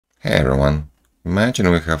Hey everyone,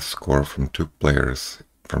 imagine we have score from two players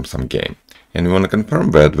from some game, and we want to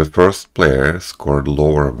confirm that the first player scored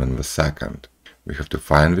lower than the second. We have to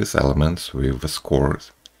find these elements with the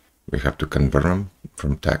scores, we have to convert them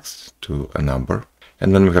from text to a number,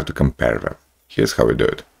 and then we have to compare them. Here's how we do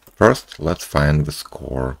it. First, let's find the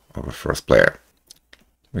score of the first player.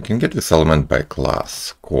 We can get this element by class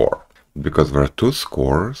score. Because there are two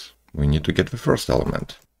scores, we need to get the first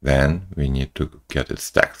element. Then we need to get its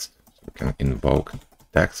text. We can invoke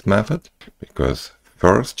text method because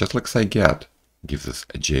first, just like scigget gives us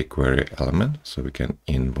a jQuery element, so we can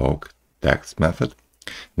invoke text method.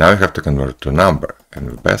 Now we have to convert it to a number, and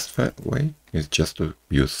the best way is just to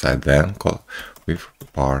use setThen call with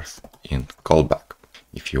parse int callback.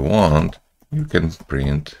 If you want, you can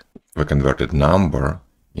print the converted number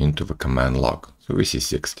into the command log. So we see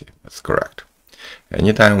 60, that's correct.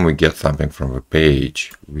 Anytime we get something from the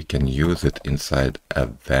page, we can use it inside a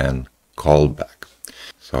then callback.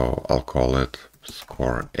 So I'll call it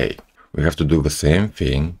score A. We have to do the same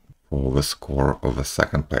thing for the score of the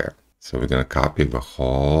second player. So we're going to copy the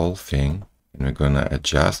whole thing and we're going to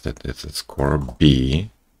adjust it. It's a score B.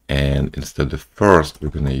 And instead of first, we're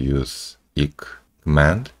going to use eq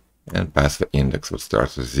command and pass the index that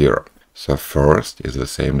starts with 0. So first is the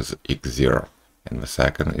same as eq0 and the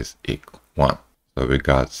second is eq1. So we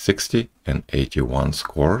got 60 and 81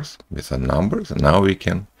 scores with some numbers, and now we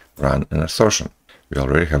can run an assertion. We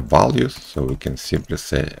already have values, so we can simply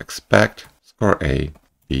say expect score A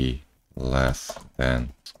be less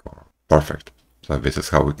than score. Perfect. So this is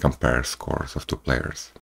how we compare scores of two players.